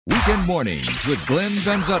Weekend Mornings with Glenn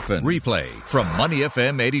Van Zutphen. Replay from Money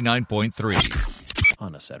FM 89.3.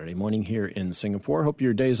 On a Saturday morning here in Singapore. Hope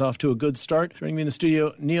your day is off to a good start. Joining me in the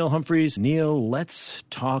studio, Neil Humphreys. Neil, let's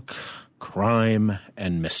talk crime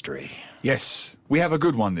and mystery. Yes, we have a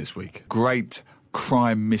good one this week. Great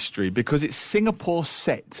crime mystery because it's Singapore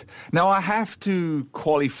set. Now, I have to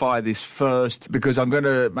qualify this first because I'm going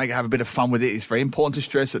to have a bit of fun with it. It's very important to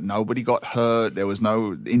stress that nobody got hurt. There was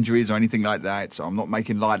no injuries or anything like that, so I'm not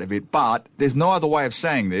making light of it. But there's no other way of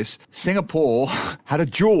saying this. Singapore had a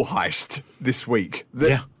jewel heist this week.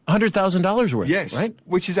 Yeah. $100,000 worth, yes, right?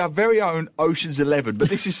 Which is our very own Ocean's 11, but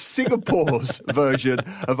this is Singapore's version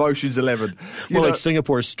of Ocean's 11. Like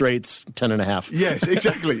Singapore Straits 10.5. Yes,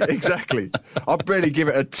 exactly. I'll barely give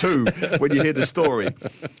it a 2 when you hear the story.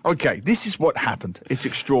 Okay, this is what happened. It's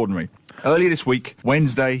extraordinary. Earlier this week,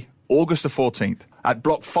 Wednesday, August the 14th, at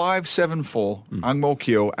Block 574, Ang Mo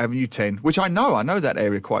Kio, Avenue 10, which I know that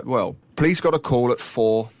area quite well. Police got a call at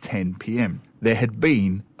 4:10 p.m. There had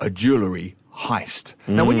been a jewellery heist.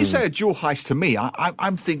 Now, when you say a jewel heist to me,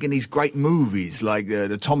 I'm thinking these great movies like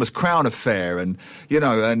the Thomas Crown Affair and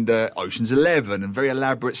Ocean's 11 and very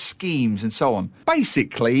elaborate schemes and so on.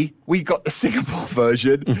 Basically, we got the Singapore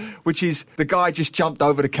version, which is the guy just jumped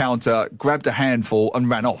over the counter, grabbed a handful and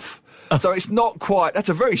ran off. So it's not quite... That's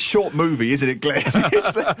a very short movie, isn't it, Glenn?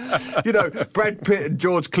 Brad Pitt and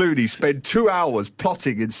George Clooney spend 2 hours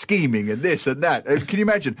plotting and scheming and this and that. Can you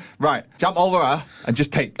imagine? Right, jump over her and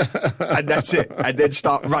just take. And that's it. And then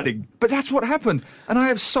start running. But that's what happened. And I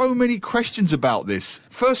have so many questions about this.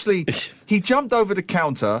 Firstly, he jumped over the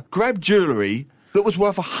counter, grabbed jewellery that was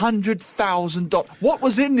worth $100,000. What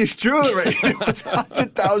was in this jewellery? It was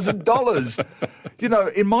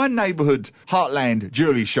 $100,000. In my neighbourhood, Heartland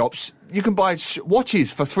jewellery shops, you can buy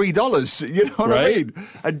watches for $3. You know what I mean?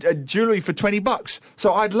 And jewellery for $20.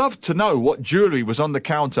 So I'd love to know what jewellery was on the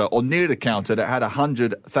counter or near the counter that had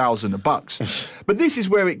 $100,000. But this is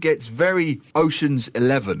where it gets very Ocean's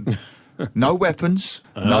 11. No weapons.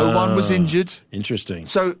 No one was injured. Interesting.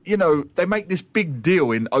 So, they make this big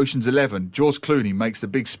deal in Ocean's 11. George Clooney makes the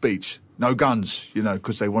big speech. No guns,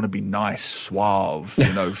 because they want to be nice, suave,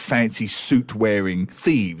 fancy suit-wearing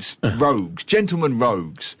thieves, rogues, gentlemen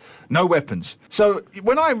rogues. No weapons. So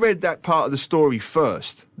when I read that part of the story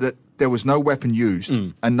first, that there was no weapon used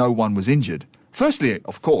and no one was injured, firstly,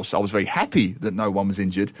 of course, I was very happy that no one was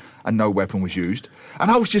injured and no weapon was used. And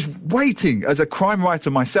I was just waiting, as a crime writer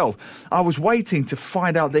myself, I was waiting to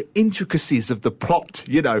find out the intricacies of the plot.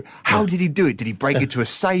 How did he do it? Did he break into a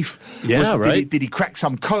safe? Did he crack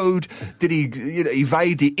some code? Did he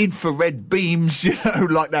evade the infrared beams,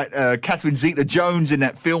 like that Catherine Zeta-Jones in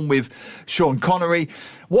that film with Sean Connery?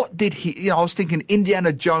 What did he... I was thinking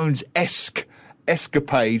Indiana Jones-esque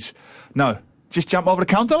escapades. No. Just jump over the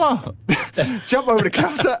counter, la. Jump over the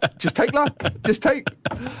counter. Just take, la. Just take.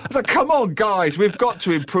 I was like, come on, guys. We've got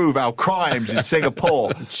to improve our crimes in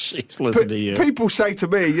Singapore. Jeez, listen to you. People say to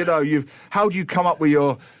me, how do you come up with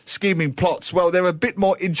your scheming plots? Well, they're a bit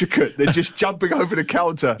more intricate than just jumping over the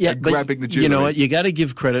counter and grabbing the jewelry. You know what? You got to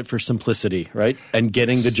give credit for simplicity, right? And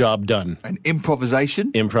getting the job done. And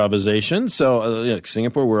improvisation. So,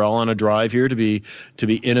 Singapore, we're all on a drive here to be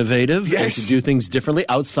innovative and to do things differently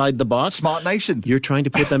outside the box. Smart nation. You're trying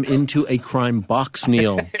to put them into a crime box,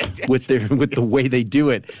 Neil, with the way they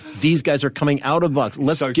do it. These guys are coming out of box.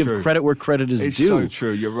 Let's give credit where credit is due. It's so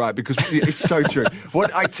true. You're right, because it's so true.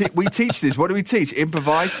 We teach this. What do we teach?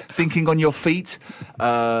 Improvise, thinking on your feet,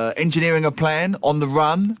 engineering a plan on the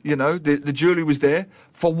run. The jewelry was there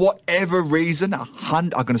for whatever reason. I'm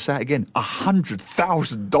going to say it again.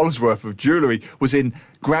 $100,000 worth of jewelry was in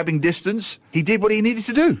grabbing distance. He did what he needed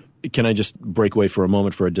to do. Can I just break away for a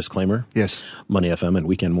moment for a disclaimer? Yes. Money FM and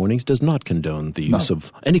Weekend Mornings does not condone the use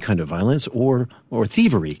of any kind of violence or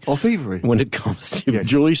thievery. When it comes to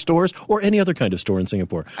jewelry stores or any other kind of store in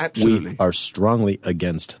Singapore. Absolutely. We are strongly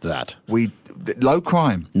against that. Low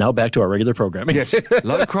crime. Now back to our regular programming. Yes,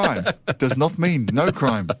 low crime does not mean no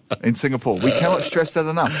crime in Singapore. We cannot stress that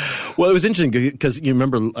enough. Well, it was interesting because you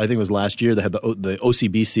remember, I think it was last year, they had the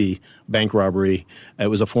OCBC bank robbery. It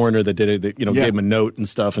was a foreigner that did it, that, gave him a note and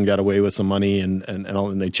stuff and got away with some money and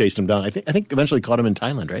they chased him down. I think eventually caught him in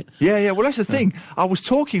Thailand, right? Yeah. Well, that's the thing. I was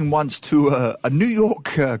talking once to a New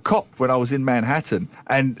York cop when I was in Manhattan,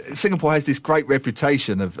 and Singapore has this great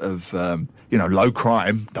reputation of low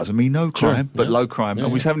crime doesn't mean no crime, but low crime. And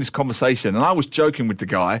we was having this conversation, and I was joking with the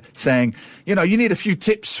guy saying, you need a few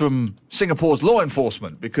tips from Singapore's law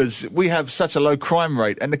enforcement because we have such a low crime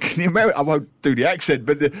rate. And the American, I won't do the accent,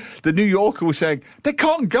 but the New Yorker was saying, they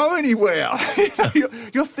can't go anywhere.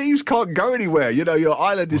 Your thieves can't go anywhere. Your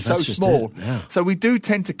island is so small. Yeah. So we do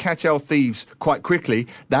tend to catch our thieves quite quickly.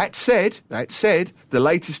 That said, the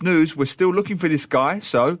latest news, we're still looking for this guy.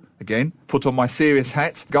 So, again, put on my serious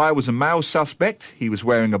hat. Guy was a male suspect. He was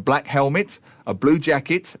wearing a black helmet, a blue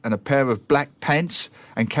jacket, and a pair of black pants,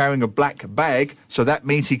 and carrying a black bag. So that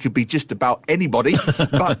means he could be just about anybody,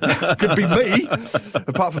 but could be me,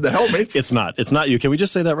 apart from the helmet. It's not you. Can we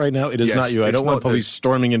just say that right now? It is not you. I don't want police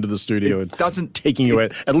storming into the studio and taking you away,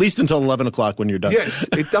 at least until 11 o'clock when you're done. Yes,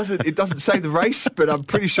 it doesn't say the race, but I'm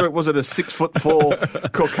pretty sure it wasn't a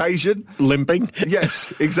 6'4" Caucasian. Limping?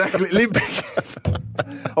 Yes, exactly. Limping.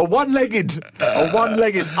 A one-legged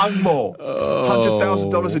Ang Mo,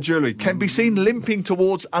 $100,000 of jewellery, can be seen limping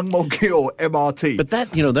towards Ang Mo Kio MRT. But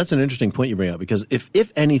that's an interesting point you bring up, because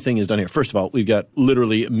if anything is done here, first of all, we've got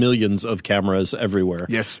literally millions of cameras everywhere.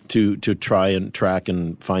 Yes. To try and track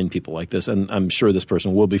and find people like this, and I'm sure this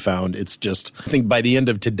person will be found. It's just, I think by the end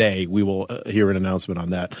of today we will hear an announcement on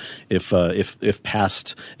that if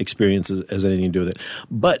past experience has anything to do with it.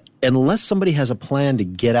 But unless somebody has a plan to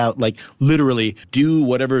get out, like literally do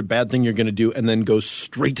whatever bad thing you're going to do and then go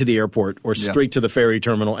straight to the airport or straight to the ferry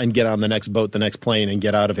terminal and get on the next boat, the next plane, and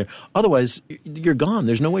get out of here. Otherwise, you're gone.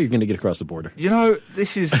 There's no way you're going to get across the border.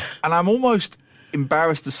 This is, and I'm almost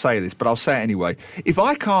embarrassed to say this, but I'll say it anyway. If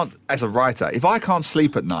I can't, as a writer, if I can't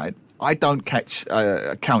sleep at night, I don't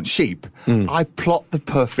count sheep. I plot the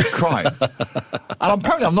perfect crime. And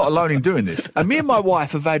apparently I'm not alone in doing this. And me and my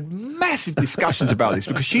wife have had massive discussions about this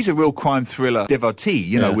because she's a real crime thriller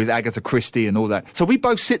devotee, with Agatha Christie and all that. So we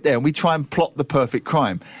both sit there and we try and plot the perfect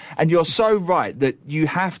crime. And you're so right that you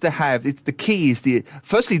have to have, the key is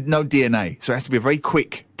firstly, no DNA. So it has to be a very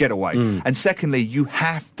quick getaway. And secondly, you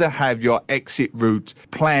have to have your exit route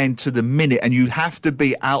planned to the minute, and you have to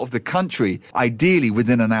be out of the country, ideally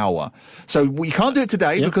within an hour. So we can't do it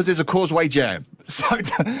today because there's a causeway jam. So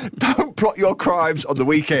don't plot your crimes on the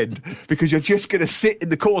weekend because you're just going to sit in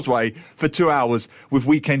the causeway for 2 hours with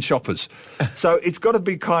weekend shoppers. So it's got to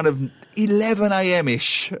be kind of 11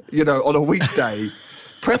 a.m.-ish, on a weekday.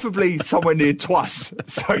 Preferably somewhere near Tuas,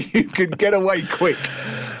 so you can get away quick.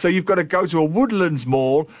 So you've got to go to a Woodlands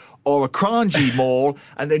mall or a Kranji mall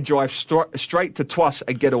and then drive straight to Tuas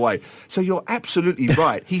and get away. So you're absolutely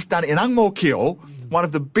right. He's done it in Ang Mo Kio, one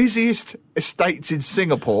of the busiest estates in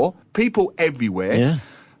Singapore, people everywhere. Yeah.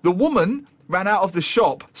 The woman ran out of the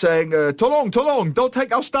shop saying, Tolong, don't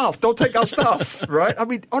take our stuff, right? I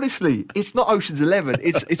mean, honestly, it's not Ocean's 11.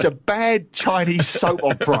 It's a bad Chinese soap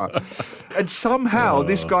opera. And somehow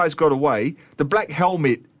this guy's got away. The black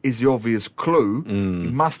helmet is the obvious clue. He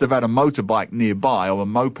must have had a motorbike nearby or a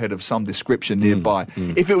moped of some description nearby.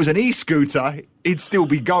 If it was an e-scooter, it'd still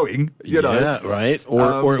be going, Yeah, right.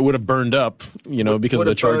 Or it would have burned up, because of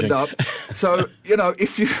the charging. Burned up. So,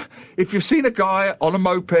 if you've seen a guy on a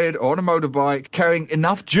moped or on a motorbike carrying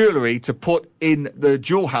enough jewellery to put in the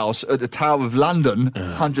jewel house at the Tower of London,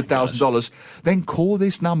 $100,000, then call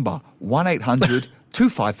this number,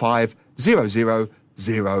 1-800-255-0000.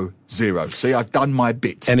 See, I've done my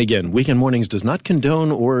bit. And again, Weekend Mornings does not condone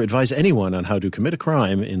or advise anyone on how to commit a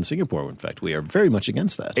crime in Singapore. In fact, we are very much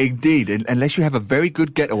against that. Indeed, unless you have a very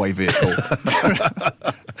good getaway vehicle.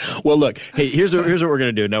 Well, look, hey, here's what we're going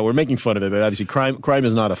to do. Now, we're making fun of it, but obviously crime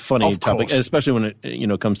is not a funny topic, especially when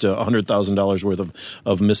it comes to $100,000 worth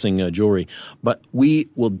of missing jewelry. But we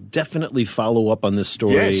will definitely follow up on this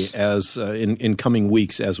story as in coming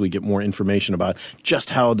weeks as we get more information about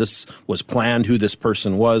just how this was planned, who this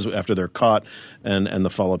person was after they're caught, and the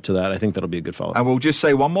follow-up to that. I think that'll be a good follow-up. And we'll just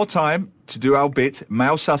say one more time to do our bit.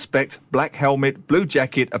 Male suspect, black helmet, blue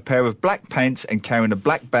jacket, a pair of black pants, and carrying a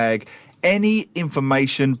black bag. Any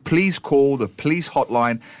information, please call the police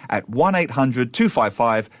hotline at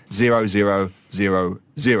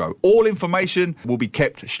 1-800-255-0000. All information will be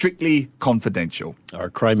kept strictly confidential.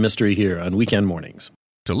 Our crime mystery here on Weekend Mornings.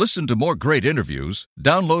 To listen to more great interviews,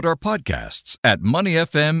 download our podcasts at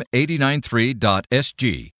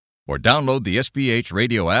moneyfm893.sg or download the SPH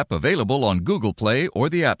radio app available on Google Play or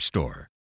the App Store.